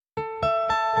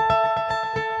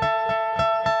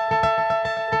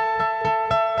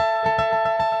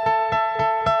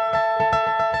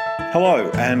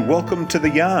Hello and welcome to The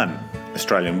Yarn,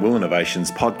 Australian Wool Innovations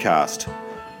podcast.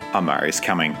 I'm Marius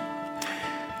Cumming.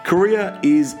 Korea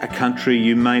is a country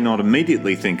you may not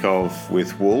immediately think of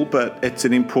with wool, but it's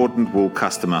an important wool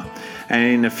customer. And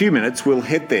in a few minutes we'll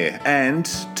head there and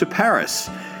to Paris,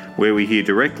 where we hear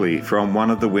directly from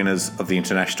one of the winners of the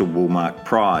International Woolmark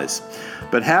Prize.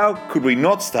 But how could we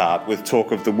not start with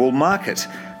talk of the wool market?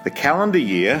 The calendar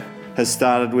year has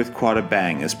started with quite a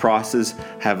bang as prices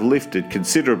have lifted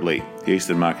considerably, the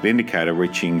Eastern Market Indicator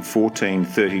reaching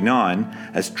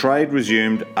 14.39 as trade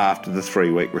resumed after the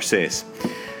 3-week recess.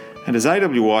 And as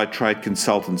AWI trade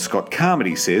consultant Scott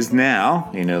Carmody says,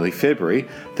 now, in early February,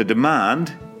 the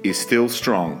demand is still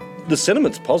strong. The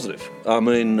sentiment's positive. I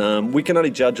mean, we can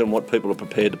only judge on what people are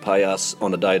prepared to pay us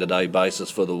on a day-to-day basis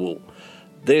for the wool.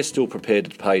 They're still prepared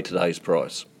to pay today's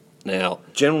price. Now,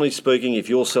 generally speaking, if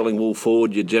you're selling wool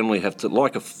forward, you generally have to,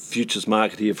 like a futures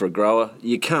market here for a grower,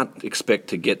 you can't expect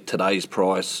to get today's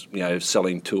price,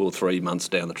 selling 2 or 3 months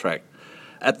down the track.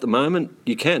 At the moment,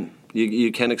 you can.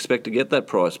 You can expect to get that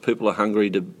price. People are hungry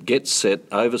to get set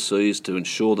overseas to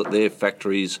ensure that their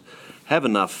factories have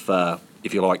enough,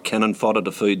 if you like, cannon fodder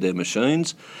to feed their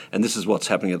machines. And this is what's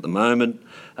happening at the moment.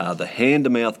 The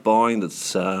hand-to-mouth buying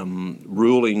that's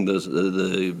ruling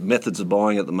the methods of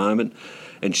buying at the moment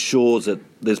ensures that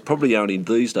there's probably only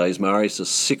these days, Marius, a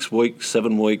 6-week,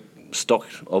 7-week stock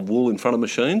of wool in front of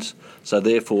machines. So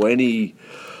therefore any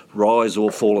rise or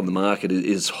fall in the market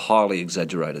is highly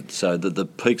exaggerated. So the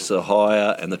peaks are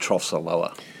higher and the troughs are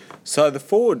lower. So the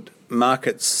forward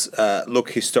markets look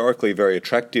historically very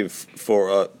attractive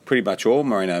for pretty much all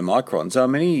merino microns. Are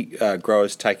many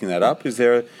growers taking that up? Is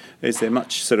there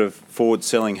much sort of forward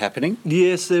selling happening?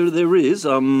 Yes, there is.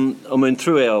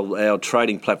 Through our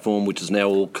trading platform, which is now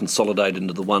all consolidated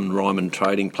into the one Ryman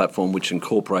trading platform, which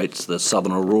incorporates the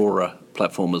Southern Aurora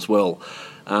platform as well.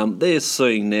 They're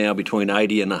seeing now between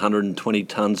 80 and 120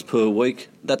 tonnes per week.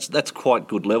 That's quite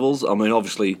good levels. I mean,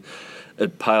 obviously,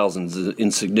 it pales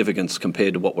in significance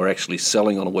compared to what we're actually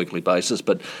selling on a weekly basis.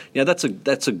 But that's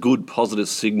a good positive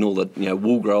signal that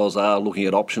wool growers are looking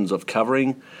at options of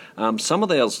covering. Some of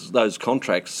those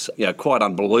contracts, quite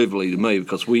unbelievably to me,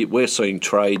 because we're seeing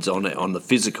trades on the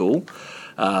physical.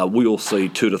 We'll see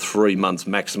 2 to 3 months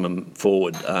maximum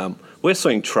forward. We're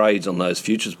seeing trades on those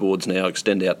futures boards now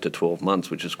extend out to 12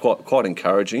 months, which is quite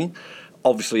encouraging.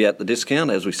 Obviously at the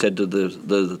discount, as we said, to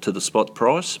the spot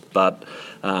price, but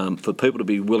for people to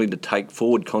be willing to take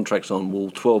forward contracts on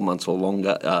wool 12 months or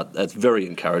longer, that's very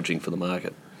encouraging for the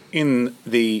market. In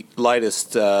the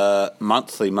latest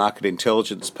monthly market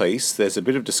intelligence piece, there's a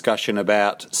bit of discussion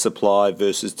about supply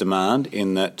versus demand,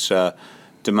 in that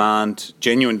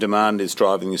genuine demand is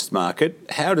driving this market.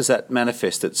 How does that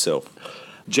manifest itself?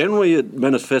 Generally, it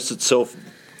manifests itself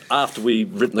after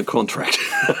we've written the contract.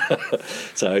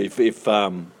 So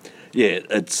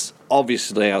it's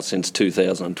obvious now since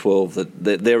 2012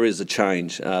 that there is a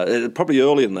change. Probably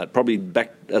earlier than that, probably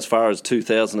back as far as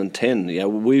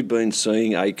 2010. We've been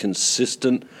seeing a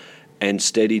consistent and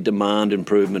steady demand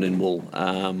improvement in wool.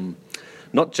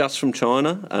 Not just from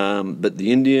China, but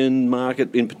the Indian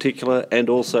market in particular, and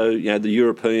also the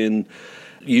European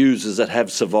users that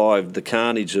have survived the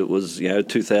carnage that was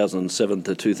 2007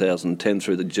 to 2010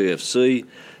 through the GFC.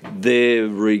 They're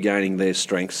regaining their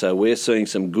strength. So we're seeing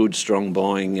some good strong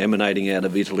buying emanating out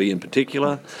of Italy in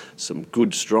particular, some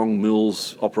good strong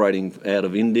mills operating out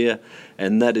of India,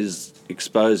 and that is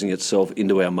exposing itself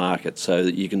into our market so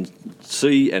that you can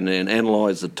see and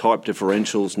analyse the type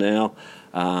differentials now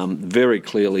very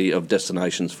clearly of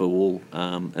destinations for wool,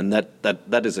 and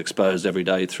that is exposed every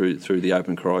day through the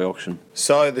open cry auction.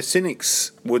 So the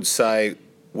cynics would say,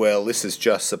 well, this is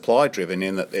just supply driven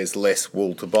in that there's less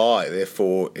wool to buy,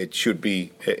 therefore it should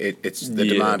be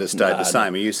demand has stayed the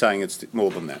same. Are you saying it's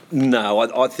more than that? No,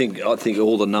 I think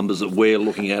all the numbers that we're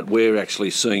looking at, we're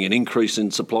actually seeing an increase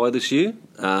in supply this year,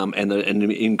 and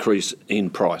an increase in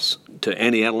price. To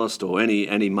any analyst or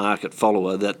any market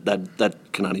follower, that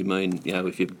can only mean,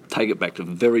 if you take it back to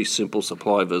very simple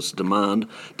supply versus demand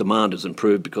has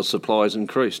improved because supply has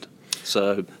increased.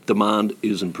 So demand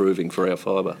is improving for our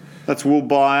fibre. That's wool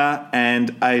buyer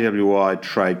and AWI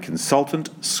trade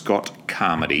consultant Scott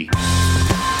Carmody.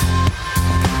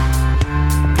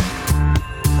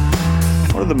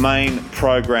 One of the main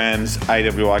programs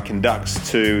AWI conducts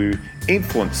to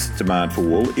influence demand for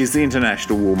wool is the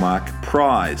International Woolmark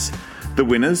Prize. The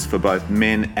winners for both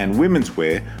men and women's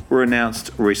wear were announced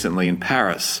recently in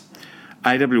Paris.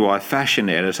 AWI fashion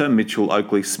editor Mitchell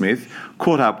Oakley-Smith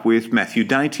caught up with Matthew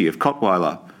Dainty of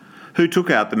Cottweiler. who took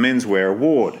out the Menswear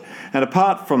Award. And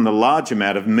apart from the large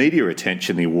amount of media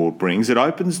attention the award brings, it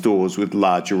opens doors with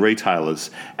larger retailers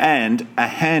and a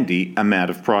handy amount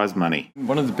of prize money.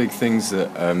 One of the big things that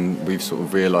we've sort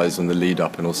of realised on the lead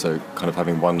up, and also kind of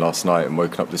having won last night and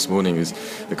woken up this morning, is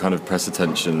the kind of press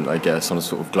attention, I guess, on a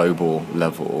sort of global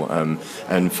level.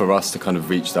 And for us to kind of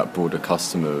reach that broader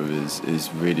customer is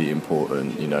really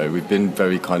important. You know, we've been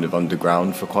very kind of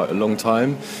underground for quite a long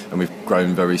time, and we've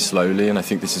grown very slowly, and I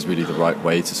think this is really the right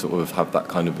way to sort of have that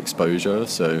kind of exposure.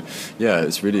 So yeah,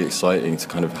 it's really exciting to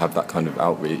kind of have that kind of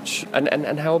outreach.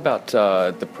 And how about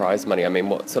the prize money? I mean,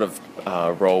 what sort of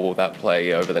role will that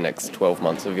play over the next 12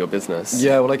 months of your business?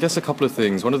 Yeah, well, I guess a couple of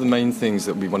things. One of the main things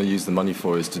that we want to use the money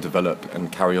for is to develop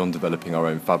and carry on developing our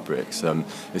own fabrics.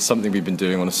 It's something we've been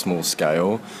doing on a small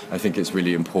scale. I think it's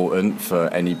really important for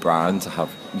any brand to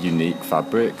have unique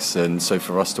fabrics, and so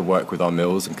for us to work with our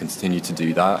mills and continue to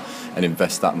do that and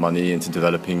invest that money into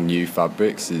developing new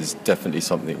fabrics is definitely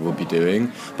something we'll be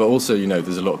doing. But also, you know,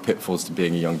 there's a lot of pitfalls to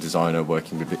being a young designer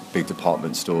working with big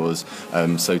department stores,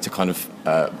 so to kind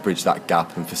of bridge that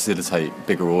gap and facilitate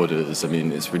bigger orders, I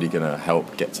mean, it's really going to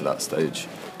help get to that stage.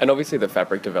 And obviously the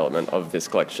fabric development of this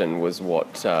collection was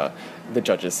what the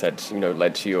judges said, you know,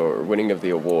 led to your winning of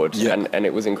the award. Yeah. And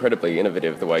it was incredibly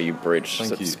innovative the way you bridged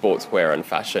sportswear and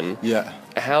fashion. Yeah.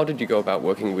 How did you go about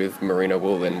working with merino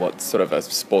wool in what sort of a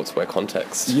sportswear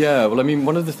context? Yeah, well, I mean,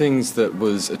 one of the things that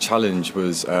was a challenge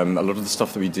was a lot of the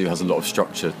stuff that we do has a lot of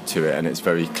structure to it, and it's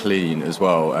very clean as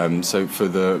well. So for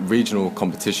the regional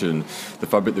competition, the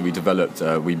fabric that we developed,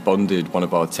 we bonded one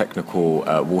of our technical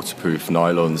waterproof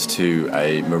nylons to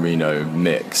a merino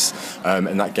mix,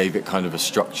 and that gave it kind of a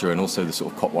structure and also the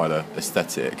sort of Cottweiler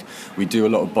aesthetic. We do a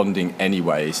lot of bonding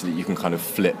anyway, so that you can kind of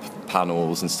flip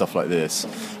panels and stuff like this.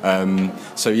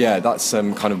 So yeah, that's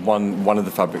kind of one of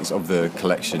the fabrics of the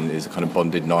collection is a kind of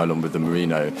bonded nylon with the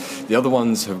merino. The other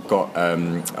ones have got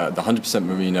the 100%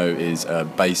 merino is a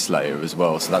base layer as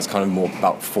well, so that's kind of more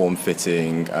about form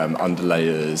fitting,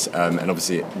 underlayers, and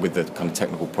obviously with the kind of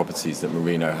technical properties that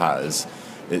merino has,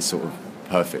 it's sort of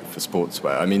perfect for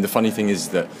sportswear. I mean, the funny thing is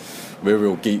that we're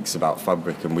real geeks about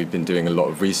fabric, and we've been doing a lot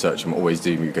of research, and we're always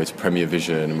doing, we go to Premier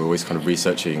Vision, and we're always kind of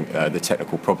researching the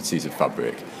technical properties of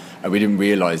fabric. And we didn't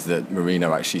realise that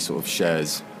merino actually sort of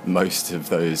shares most of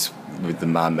those with the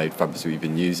man-made fabrics we've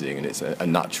been using, and it's a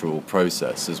natural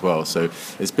process as well. So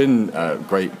it's been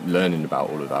great learning about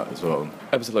all of that as well.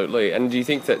 Absolutely. And do you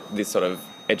think that this sort of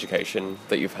education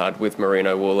that you've had with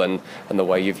merino wool and the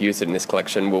way you've used it in this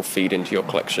collection will feed into your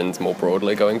collections more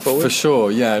broadly going forward? For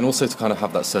sure, yeah, and also to kind of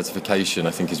have that certification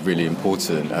I think is really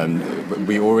important.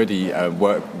 We already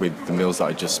work with the mills that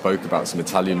I just spoke about, some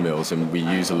Italian mills, and we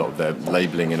use a lot of their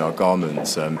labelling in our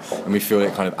garments, and we feel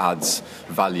it kind of adds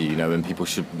value, you know, and people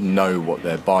should know what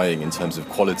they're buying in terms of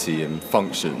quality and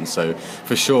function. So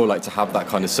for sure, like to have that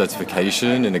kind of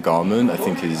certification in a garment I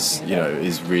think is, you know,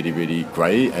 is really, really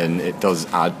great, and it does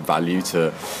add value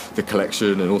to the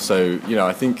collection. And also, you know,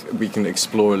 I think we can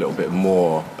explore a little bit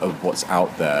more of what's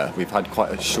out there. We've had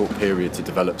quite a short period to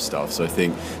develop stuff, so I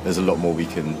think there's a lot more we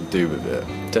can do with it.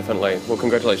 Definitely. Well,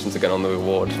 congratulations again on the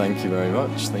award. Thank you very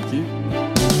much. Thank you.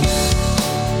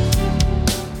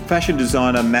 Fashion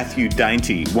designer Matthew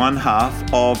Dainty, one half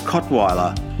of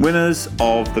Cottweiler, winners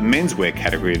of the menswear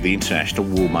category of the International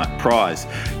Woolmark Prize.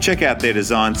 Check out their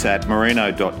designs at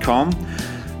merino.com.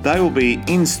 They will be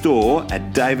in store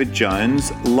at David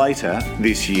Jones later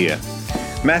this year.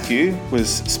 Matthew was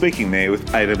speaking there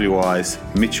with AWI's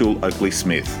Mitchell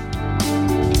Oakley-Smith.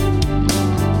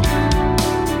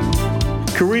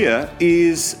 Korea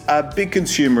is a big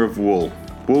consumer of wool.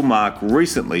 Woolmark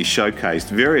recently showcased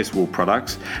various wool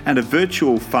products and a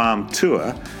virtual farm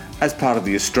tour as part of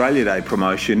the Australia Day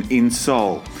promotion in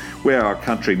Seoul, where our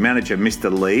country manager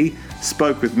Mr. Lee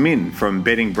spoke with Min from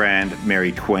bedding brand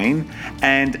Mary Queen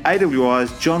and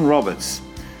AWI's John Roberts,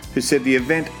 who said the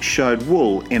event showed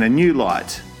wool in a new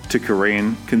light to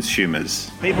Korean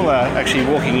consumers. People are actually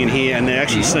walking in here and they're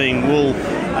actually seeing wool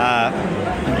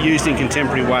used in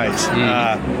contemporary ways,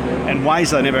 and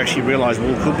ways they never actually realised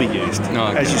wool could be used.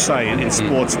 As you say, in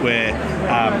sportswear,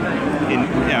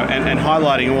 and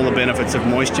highlighting all the benefits of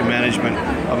moisture management,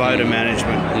 of odour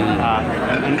management,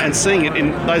 and seeing it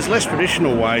in those less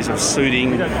traditional ways of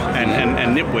suiting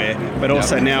and knitwear, but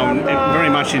also now very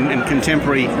much in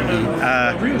contemporary,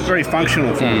 very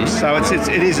functional forms. So it's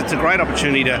a great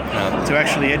opportunity to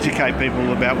actually educate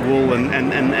people about wool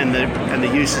and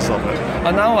the uses of it.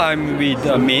 Now I'm with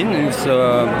Min, it's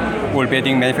a wool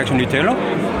bedding manufacturing retailer.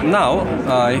 Now,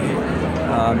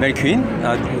 Mary Queen,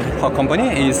 her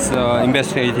company is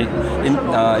investigating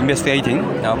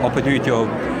opportunity of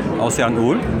Australian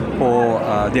wool for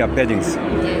their beddings.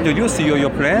 Do you see your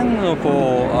plan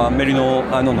for merino,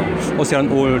 Australian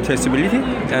wool traceability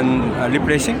and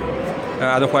replacing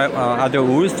other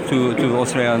wools to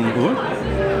Australian wool?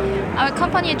 Our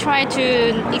company tried to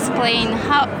explain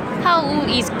how wool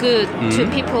is good to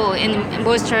people in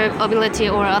moisture ability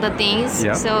or other things.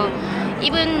 Yeah. So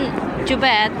even too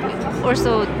bad,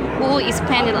 also wool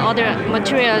expanded other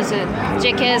materials,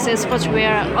 jackets,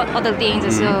 sportswear, other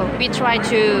things. So we try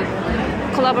to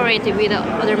collaborate with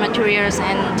other materials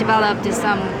and develop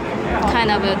some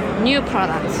kind of a new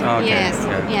product. Okay. Yes.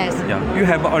 Yeah. You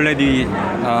have already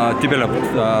developed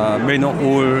merino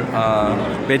wool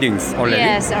beddings already.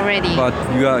 Yes, already. But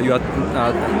you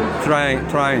are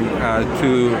trying to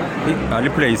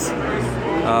replace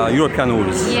European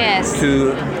wools. Yes.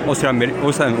 To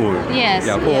Australian wool. Yes.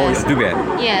 Yeah. For Yes. duvet.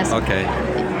 Yes. Okay.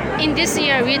 In this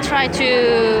year, we try to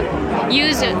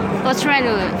use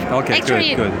Australian wool. Okay,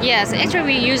 actually, good. Yes, actually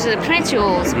we use the French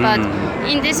wools, but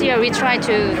in this year we try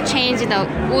to change the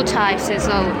wool types.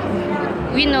 So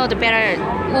we know the better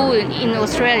wool in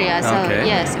Australia. So Okay.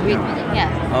 yes,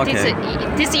 Okay.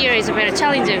 This year is very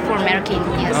challenging for American.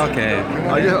 Yes. Okay.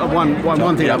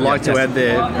 One thing I'd like to add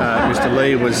there, Mr.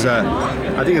 Lee, was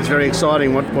I think it's very exciting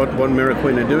what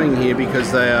Merriqueen are doing here, because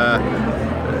they are,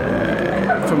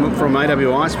 from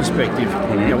AWI's perspective,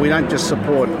 we don't just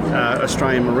support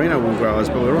Australian merino wool growers,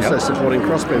 but we're also supporting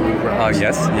crossbred wool growers.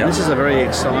 Yes. Yeah. This is a very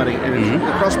exciting, and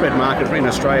the crossbred market in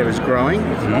Australia is growing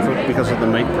because of the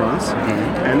meat price,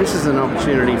 and this is an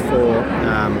opportunity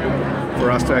for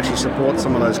us to actually support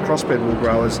some of those crossbred wool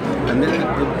growers, and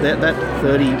that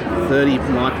 30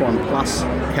 micron plus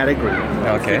category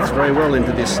fits very well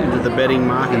into the bedding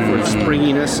market for its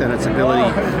springiness and its ability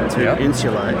to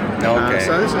insulate.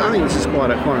 So I think this is quite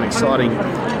an exciting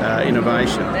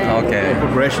innovation or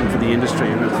progression for the industry,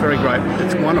 and it's very great.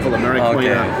 It's wonderful that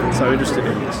Merriqueen are so interested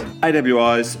in this.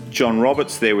 AWI's John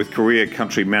Roberts there with Korea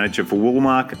Country Manager for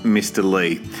Woolmark, Mr.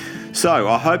 Lee. So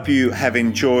I hope you have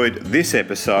enjoyed this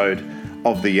episode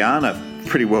of The Yarn, a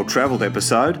pretty well-travelled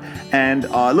episode, and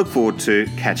I look forward to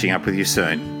catching up with you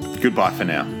soon. Goodbye for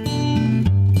now.